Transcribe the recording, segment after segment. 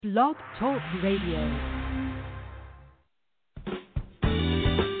Blog Talk Radio.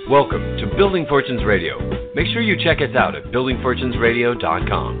 Welcome to Building Fortunes Radio. Make sure you check us out at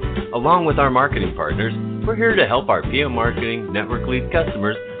buildingfortunesradio.com. Along with our marketing partners, we're here to help our PM Marketing Network Lead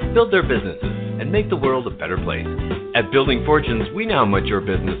customers build their businesses and make the world a better place. At Building Fortunes, we know how much your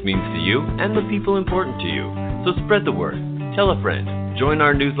business means to you and the people important to you. So spread the word, tell a friend, join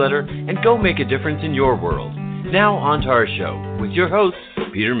our newsletter, and go make a difference in your world. Now on to our show with your host,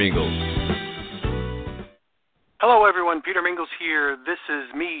 Peter Mingils. Hello everyone, Peter Mingils here. This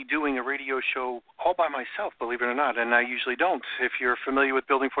is me doing a radio show all by myself, believe it or not, and I usually don't. If you're familiar with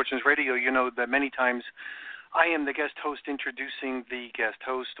Building Fortunes Radio, you know that many times I am the guest host introducing the guest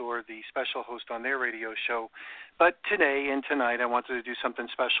host or the special host on their radio show. But today and tonight I wanted to do something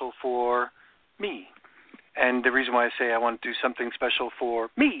special for me. And the reason why I say I want to do something special for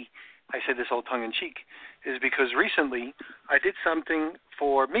me, I say this all tongue-in-cheek, is because recently I did something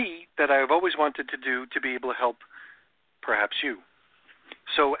for me that I've always wanted to do to be able to help perhaps you.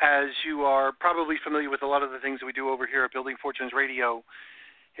 So as you are probably familiar with a lot of the things that we do over here at Building Fortunes Radio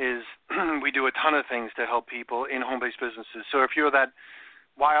is we do a ton of things to help people in home-based businesses. So if you're that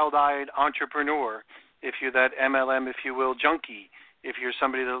wild-eyed entrepreneur, if you're that MLM, if you will, junkie, if you're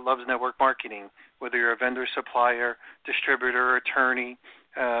somebody that loves network marketing, whether you're a vendor, supplier, distributor, attorney,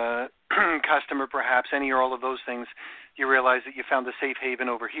 customer perhaps, any or all of those things, you realize that you found a safe haven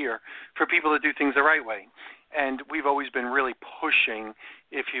over here for people to do things the right way. And we've always been really pushing,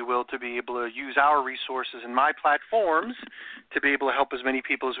 if you will, to be able to use our resources and my platforms to be able to help as many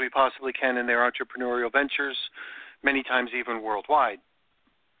people as we possibly can in their entrepreneurial ventures, many times even worldwide.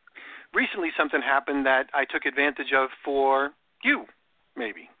 Recently something happened that I took advantage of for you,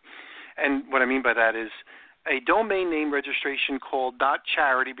 maybe. And what I mean by that is a domain name registration called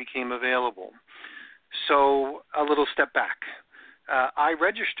 .charity became available. So a little step back. I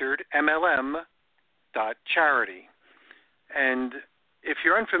registered MLM.charity. And if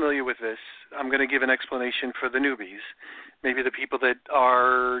you're unfamiliar with this, I'm going to give an explanation for the newbies, maybe the people that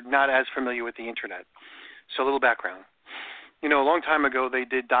are not as familiar with the Internet. So a little background. You know, a long time ago they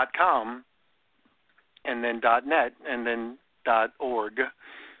did .com and then .net and then .org.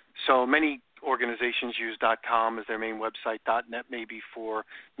 So many organizations use .com as their main website. .net maybe for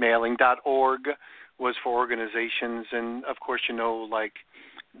mailing. .org was for organizations. And, of course, you know, like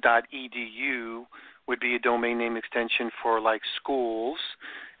 .edu would be a domain name extension for, like, schools.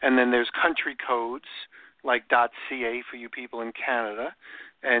 And then there's country codes like .ca for you people in Canada.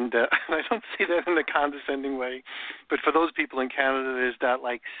 And I don't say that in a condescending way. But for those people in Canada, there's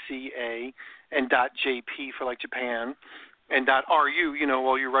 .ca and .jp for, like, Japan. And .ru, you know,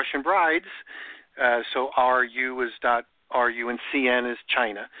 all your Russian brides. So RU is .ru and CN is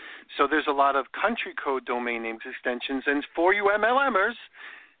China. So there's a lot of country code domain names extensions. And for you MLMers,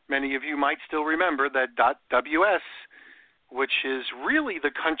 many of you might still remember that .ws, which is really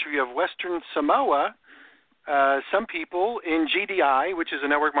the country of Western Samoa. Some people in GDI, which is a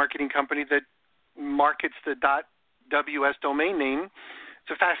network marketing company that markets the .ws domain name.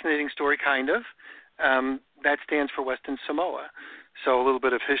 It's a fascinating story, kind of. That stands for Western Samoa. So a little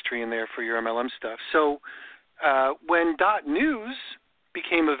bit of history in there for your MLM stuff. So when .news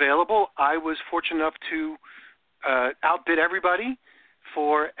became available, I was fortunate enough to outbid everybody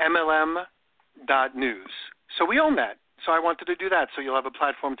for MLM.news. So we own that. So I wanted to do that. So you'll have a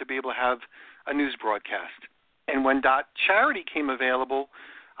platform to be able to have a news broadcast. And when .charity came available,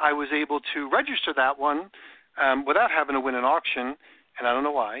 I was able to register that one without having to win an auction. And I don't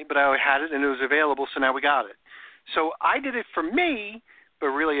know why, but I had it and it was available, so now we got it. So I did it for me, but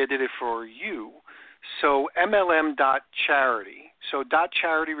really I did it for you. So MLM.charity. So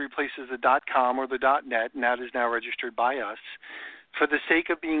 .charity replaces the .com or the .net, and that is now registered by us for the sake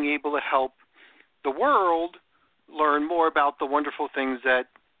of being able to help the world learn more about the wonderful things that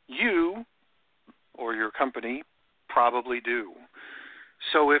you or your company probably do.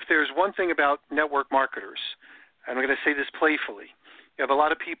 So if there's one thing about network marketers, and I'm going to say this playfully, you have a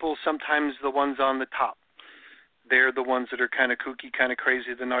lot of people, sometimes the ones on the top. They're the ones that are kind of kooky, kind of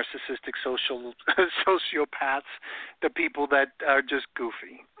crazy, the narcissistic sociopaths, the people that are just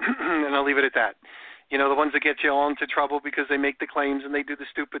goofy. And I'll leave it at that. You know, the ones that get you all into trouble because they make the claims and they do the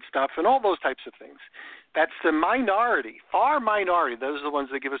stupid stuff and all those types of things. That's the minority, far minority. Those are the ones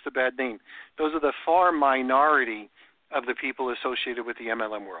that give us the bad name. Those are the far minority of the people associated with the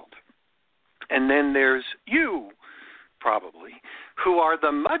MLM world. And then there's you, probably, who are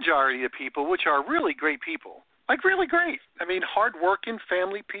the majority of people, which are really great people. Like really great. I mean, hard-working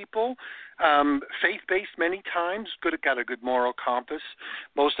family people, faith-based many times, got a good moral compass.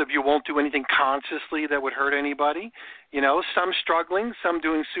 Most of you won't do anything consciously that would hurt anybody. Some struggling, some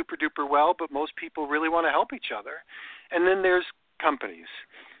doing super-duper well, but most people really want to help each other. And then there's companies.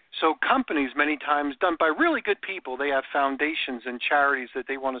 So companies, many times done by really good people, they have foundations and charities that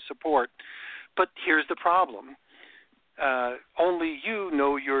they want to support. But here's the problem. Only you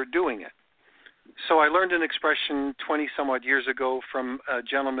know you're doing it. So I learned an expression 20-some-odd years ago from a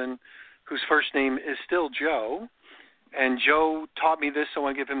gentleman whose first name is still Joe, and Joe taught me this, so I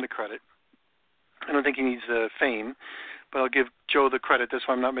want to give him the credit. I don't think he needs the fame, but I'll give Joe the credit. That's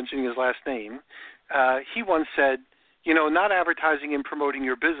why I'm not mentioning his last name. He once said, not advertising and promoting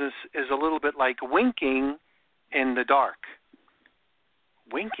your business is a little bit like winking in the dark.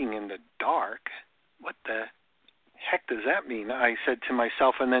 Winking in the dark? What the heck does that mean? I said to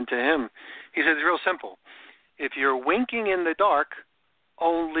myself and then to him. He said, it's real simple. If you're winking in the dark,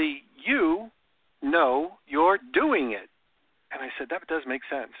 only you know you're doing it. And I said, that does make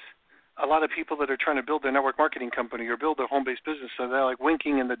sense. A lot of people that are trying to build their network marketing company or build their home-based business, so they're like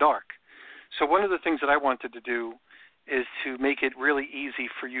winking in the dark. So one of the things that I wanted to do is to make it really easy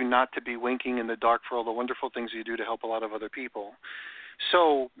for you not to be winking in the dark for all the wonderful things you do to help a lot of other people.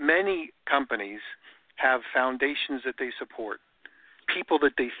 So many companies have foundations that they support, people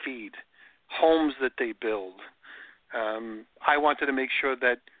that they feed, homes that they build. I wanted to make sure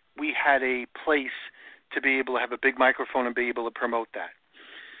that we had a place to be able to have a big microphone and be able to promote that.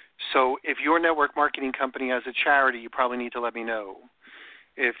 So if your network marketing company has a charity, you probably need to let me know.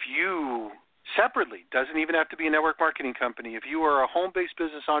 If you separately, doesn't even have to be a network marketing company, if you are a home-based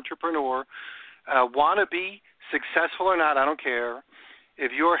business entrepreneur, want to be successful or not, I don't care.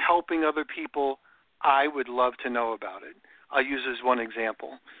 If you're helping other people, I would love to know about it. I'll use as one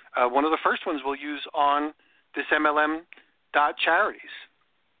example. One of the first ones we'll use on this MLM.charities.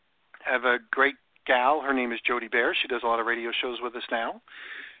 I have a great gal. Her name is Jody Bear. She does a lot of radio shows with us now.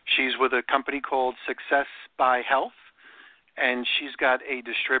 She's with a company called Success by Health, and she's got a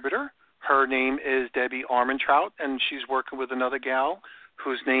distributor. Her name is Debbie Armentrout, and she's working with another gal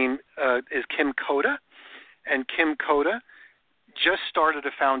whose name is Kim Coda. And Kim Coda just started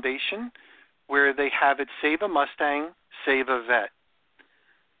a foundation where they have it Save a Mustang, Save a Vet.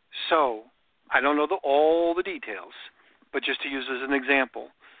 So I don't know all the details, but just to use as an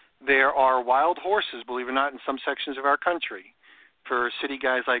example, there are wild horses, believe it or not, in some sections of our country. For city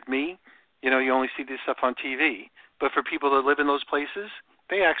guys like me, you only see this stuff on TV. But for people that live in those places,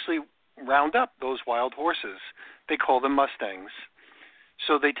 they actually round up those wild horses. They call them Mustangs.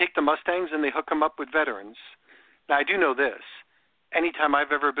 So they take the Mustangs and they hook them up with veterans. Now, I do know this. Anytime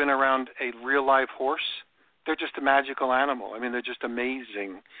I've ever been around a real live horse, they're just a magical animal. I mean, they're just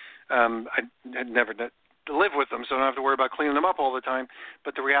amazing. I had never to live with them, so I don't have to worry about cleaning them up all the time.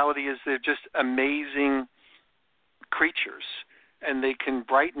 But the reality is they're just amazing creatures, and they can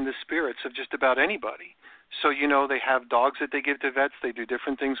brighten the spirits of just about anybody. So, they have dogs that they give to vets. They do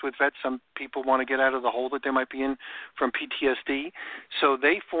different things with vets. Some people want to get out of the hole that they might be in from PTSD. So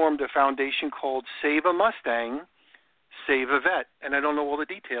they formed a foundation called Save a Mustang, Save a Vet. And I don't know all the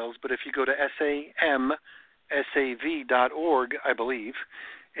details, but if you go to samsav.org, I believe,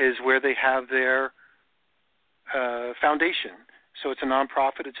 is where they have their foundation. So it's a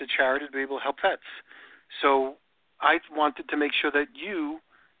nonprofit. It's a charity to be able to help vets. So I wanted to make sure that you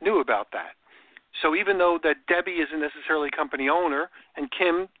knew about that. So even though that Debbie isn't necessarily a company owner and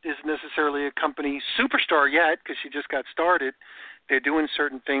Kim isn't necessarily a company superstar yet because she just got started, they're doing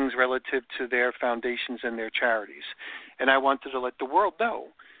certain things relative to their foundations and their charities. And I wanted to let the world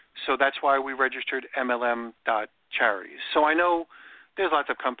know. So that's why we registered MLM.charities. So I know there's lots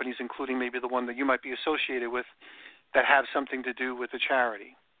of companies, including maybe the one that you might be associated with, that have something to do with a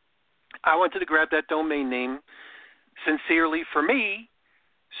charity. I wanted to grab that domain name sincerely for me,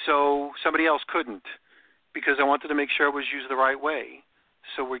 so somebody else couldn't, because I wanted to make sure it was used the right way.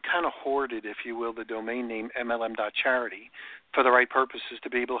 So we kind of hoarded, if you will, the domain name MLM.charity for the right purposes to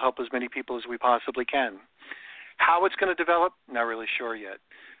be able to help as many people as we possibly can. How it's going to develop, not really sure yet.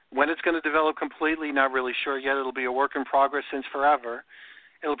 When it's going to develop completely, not really sure yet. It'll be a work in progress since forever.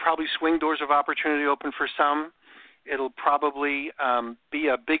 It'll probably swing doors of opportunity open for some. It'll probably be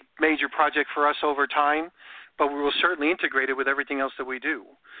a big major project for us over time, but we will certainly integrate it with everything else that we do.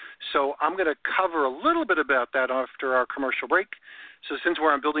 So I'm going to cover a little bit about that after our commercial break. So since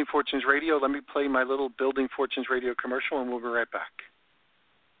we're on Building Fortunes Radio, let me play my little Building Fortunes Radio commercial, and we'll be right back.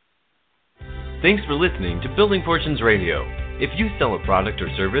 Thanks for listening to Building Fortunes Radio. If you sell a product or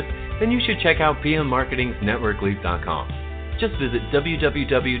service, then you should check out PMMarketing's NetworkLeads.com. Just visit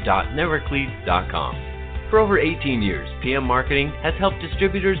www.networkleads.com. For over 18 years, PM Marketing has helped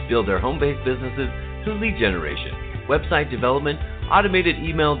distributors build their home-based businesses through lead generation, website development, automated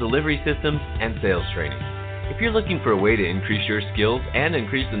email delivery systems, and sales training. If you're looking for a way to increase your skills and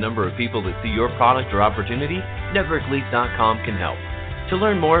increase the number of people that see your product or opportunity, NetworkLeads.com can help. To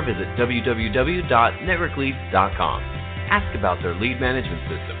learn more, visit www.networkleads.com. Ask about their lead management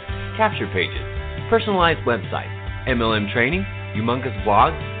system, capture pages, personalized website, MLM training, Humongous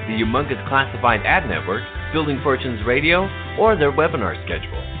blog, the Humongous Classified Ad Network, Building Fortunes Radio, or their webinar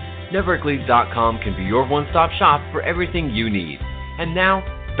schedule. NetworkLeads.com can be your one-stop shop for everything you need. And now,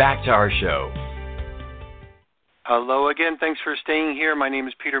 back to our show. Hello again. Thanks for staying here. My name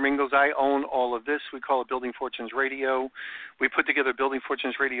is Peter Mingils. I own all of this. We call it Building Fortunes Radio. We put together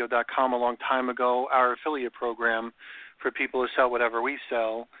BuildingFortunesRadio.com a long time ago, our affiliate program for people to sell whatever we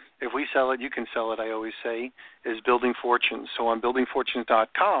sell. If we sell it, you can sell it, I always say, is Building Fortunes. So on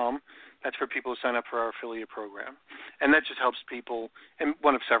BuildingFortunes.com, that's for people to sign up for our affiliate program. And that just helps people in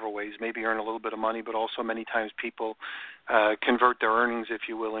one of several ways, maybe earn a little bit of money, but also many times people convert their earnings, if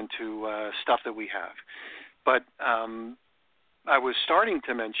you will, into stuff that we have. But I was starting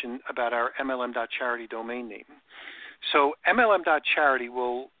to mention about our MLM.charity domain name. So MLM.charity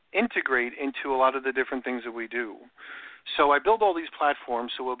will integrate into a lot of the different things that we do. So I build all these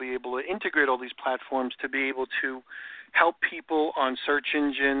platforms, so we'll be able to integrate all these platforms to be able to help people on search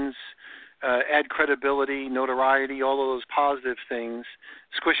engines, add credibility, notoriety, all of those positive things,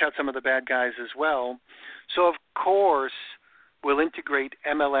 squish out some of the bad guys as well. So, of course, we'll integrate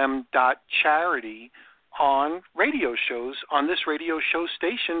MLM.charity on radio shows, on this radio show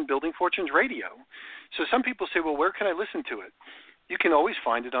station, Building Fortunes Radio. So some people say, well, where can I listen to it? You can always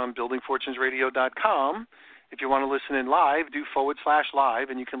find it on BuildingFortunesRadio.com. If you want to listen in live, do /live,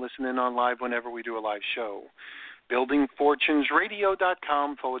 and you can listen in on live whenever we do a live show.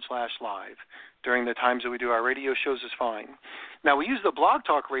 BuildingFortunesRadio.com /live. During the times that we do our radio shows is fine. Now, we use the Blog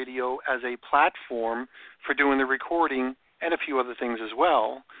Talk Radio as a platform for doing the recording and a few other things as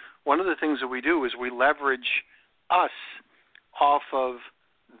well. One of the things that we do is we leverage us off of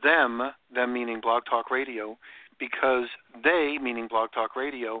them meaning Blog Talk Radio, because they, meaning Blog Talk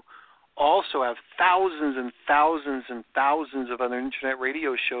Radio, also have thousands and thousands and thousands of other internet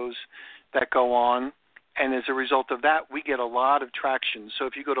radio shows that go on, and as a result of that, we get a lot of traction. So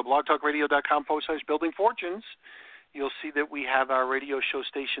if you go to blogtalkradio.com /Building Fortunes, you'll see that we have our radio show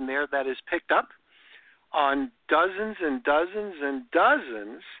station there that is picked up on dozens and dozens and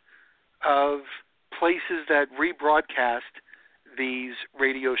dozens of places that rebroadcast these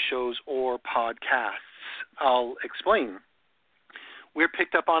radio shows or podcasts. I'll explain. We're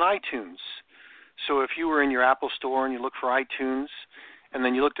picked up on iTunes. So if you were in your Apple store and you look for iTunes, and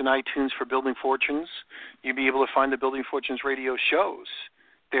then you looked in iTunes for Building Fortunes, you'd be able to find the Building Fortunes radio shows.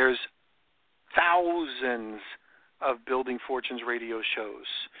 There's thousands of Building Fortunes radio shows.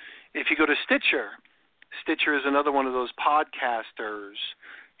 If you go to Stitcher, Stitcher is another one of those podcasters.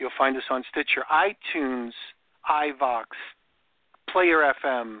 You'll find us on Stitcher, iTunes, iVox, Player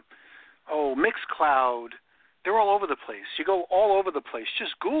FM, Mixcloud. They're all over the place. You go all over the place.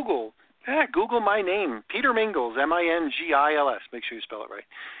 Just Google my name, Peter Mingils, Mingils. Make sure you spell it right.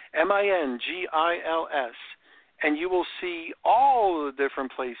 Mingils. And you will see all the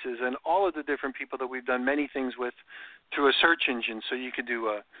different places and all of the different people that we've done many things with through a search engine. So you could do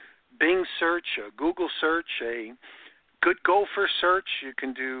a Bing search, a Google search, a Good Gopher search. You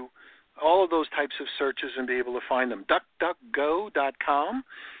can do all of those types of searches and be able to find them. DuckDuckGo.com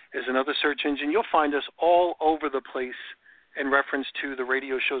is another search engine. You'll find us all over the place in reference to the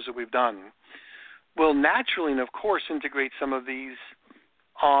radio shows that we've done. We'll naturally and, of course, integrate some of these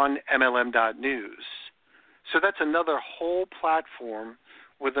on MLM.news. So that's another whole platform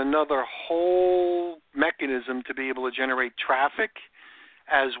with another whole mechanism to be able to generate traffic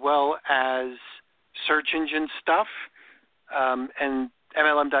as well as search engine stuff, and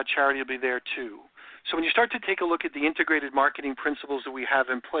MLM.charity will be there too. So when you start to take a look at the integrated marketing principles that we have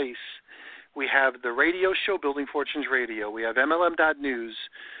in place, we have the radio show, Building Fortunes Radio. We have MLM.news.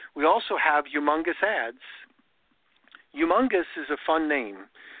 We also have Humongous Ads. Humongous is a fun name.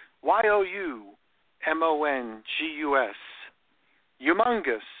 YOUMONGUS.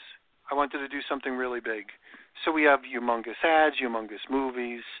 Humongous. I wanted to do something really big. So we have Humongous Ads, Humongous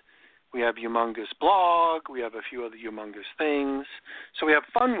Movies. We have Humongous Blog. We have a few other Humongous things. So we have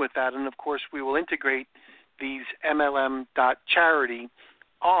fun with that. And, of course, we will integrate these MLM.charity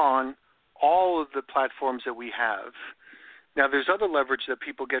on all of the platforms that we have. Now, there's other leverage that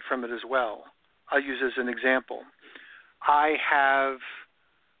people get from it as well. I'll use as an example. I have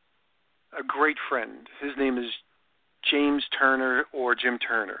a great friend. His name is James Turner or Jim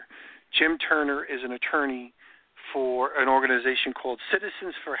Turner. Jim Turner is an attorney for an organization called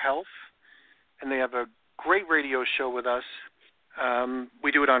Citizens for Health, and they have a great radio show with us.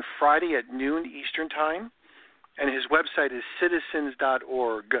 We do it on Friday at noon Eastern Time, and his website is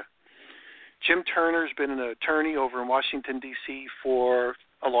citizens.org. Jim Turner's been an attorney over in Washington, D.C. for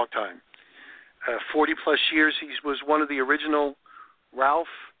a long time. 40-plus years. He was one of the original Ralph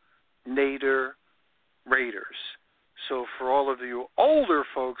Nader Raiders. So for all of you older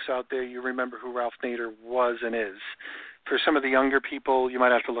folks out there, you remember who Ralph Nader was and is. For some of the younger people, you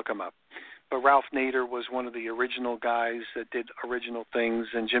might have to look him up. But Ralph Nader was one of the original guys that did original things,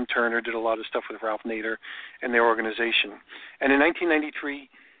 and Jim Turner did a lot of stuff with Ralph Nader and their organization. And in 1993,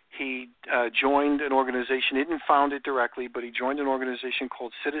 he joined an organization. He didn't found it directly, but he joined an organization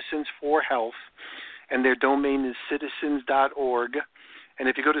called Citizens for Health, and their domain is citizens.org. And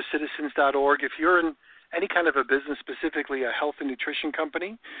if you go to citizens.org, if you're in any kind of a business, specifically a health and nutrition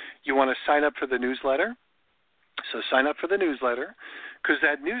company, you want to sign up for the newsletter. So sign up for the newsletter, because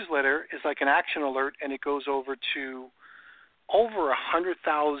that newsletter is like an action alert, and it goes over to over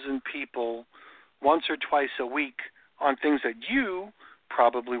 100,000 people once or twice a week on things that you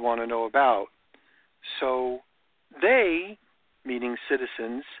probably want to know about. So they, meaning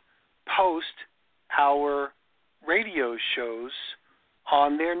citizens, post our radio shows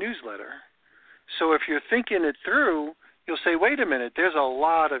on their newsletter. So if you're thinking it through, you'll say, wait a minute, there's a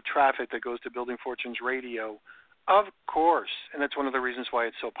lot of traffic that goes to Building Fortunes Radio. Of course, and that's one of the reasons why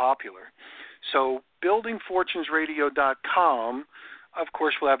it's so popular. So buildingfortunesradio.com, of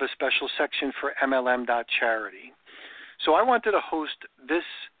course, will have a special section for MLM.charity. So I wanted to host this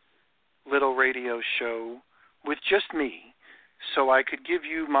little radio show with just me, so I could give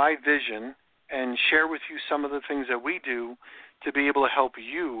you my vision and share with you some of the things that we do to be able to help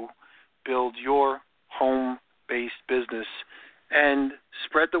you build your home-based business and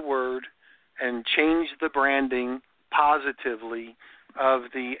spread the word and change the branding positively of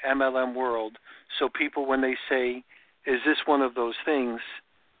the MLM world, so people, when they say, is this one of those things,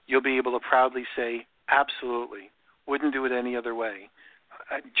 you'll be able to proudly say, absolutely, wouldn't do it any other way.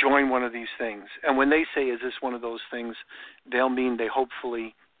 Join one of these things. And when they say, is this one of those things, they'll mean they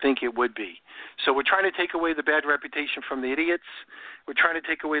hopefully think it would be. So we're trying to take away the bad reputation from the idiots. We're trying to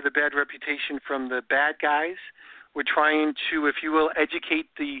take away the bad reputation from the bad guys. We're trying to, if you will, educate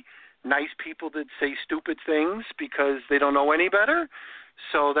the nice people that say stupid things because they don't know any better.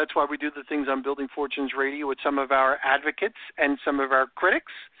 So that's why we do the things on Building Fortunes Radio with some of our advocates and some of our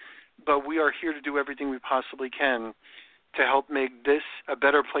critics. But we are here to do everything we possibly can to help make this a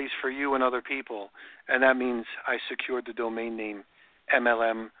better place for you and other people. And that means I secured the domain name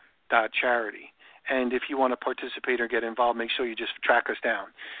MLM.charity. And if you want to participate or get involved, make sure you just track us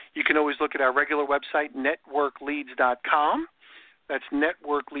down. You can always look at our regular website, networkleads.com. That's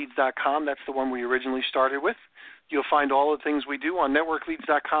networkleads.com. That's the one we originally started with. You'll find all the things we do on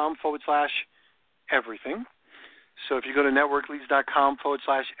networkleads.com/everything. So if you go to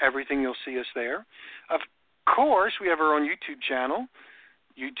networkleads.com/everything, you'll see us there. Of course, we have our own YouTube channel,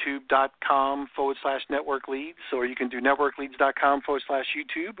 youtube.com/networkleads, or you can do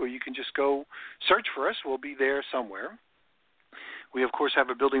networkleads.com/YouTube, or you can just go search for us. We'll be there somewhere. We, of course, have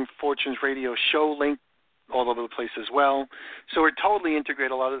a Building Fortunes Radio show link all over the place as well. So we totally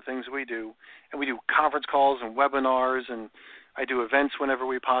integrate a lot of the things we do. And we do conference calls and webinars, and I do events whenever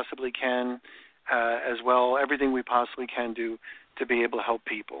we possibly can as well, everything we possibly can do to be able to help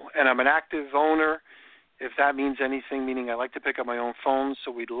people. And I'm an active owner, if that means anything, meaning I like to pick up my own phone,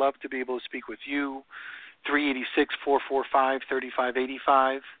 so we'd love to be able to speak with you.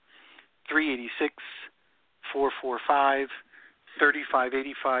 386-445-3585,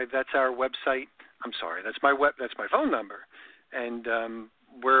 386-445-3585. That's our website. I'm sorry, that's my phone number. And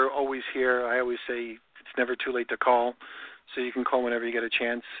we're always here. I always say it's never too late to call, so you can call whenever you get a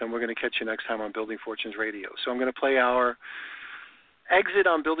chance, and we're going to catch you next time on Building Fortunes Radio. So I'm going to play our exit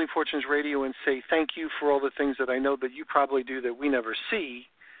on Building Fortunes Radio and say thank you for all the things that I know that you probably do that we never see,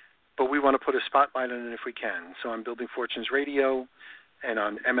 but we want to put a spotlight on it if we can. So on Building Fortunes Radio and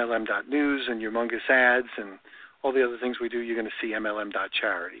on MLM.news and your Mingils ads and all the other things we do, you're going to see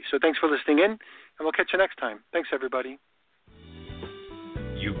MLM.charity. So thanks for listening in, and we'll catch you next time. Thanks, everybody.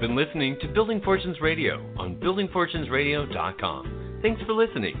 You've been listening to Building Fortunes Radio on buildingfortunesradio.com. Thanks for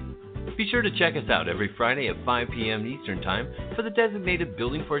listening. Be sure to check us out every Friday at 5 p.m. Eastern Time for the designated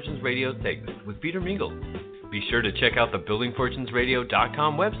Building Fortunes Radio segment with Peter Mingils. Be sure to check out the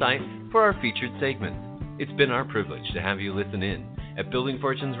buildingfortunesradio.com website for our featured segments. It's been our privilege to have you listen in. At Building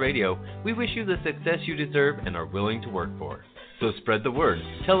Fortunes Radio, we wish you the success you deserve and are willing to work for. So spread the word,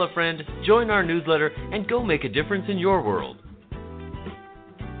 tell a friend, join our newsletter, and go make a difference in your world.